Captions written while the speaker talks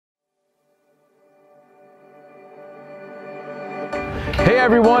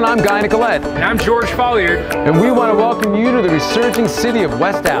everyone, I'm Nicolet. And I'm George Folliard. And we want to welcome you to the resurging city of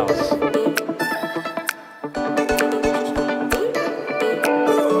West Allis.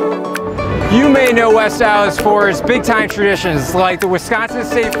 You may know West Allis for its big-time traditions like the Wisconsin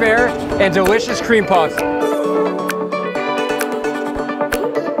State Fair and delicious cream puffs.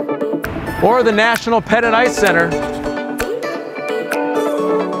 Or the National Pet and Ice Center.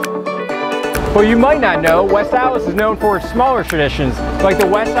 But you might not know, West Allis is known for its smaller traditions, like the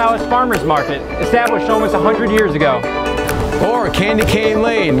West Allis Farmers Market, established almost 100 years ago. Or Candy Cane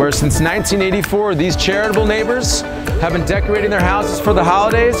Lane, where since 1984, these charitable neighbors have been decorating their houses for the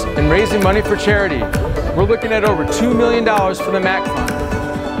holidays and raising money for charity. We're looking at over $2 million for the MAC Fund.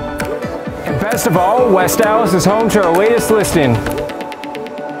 And best of all, West Allis is home to our latest listing,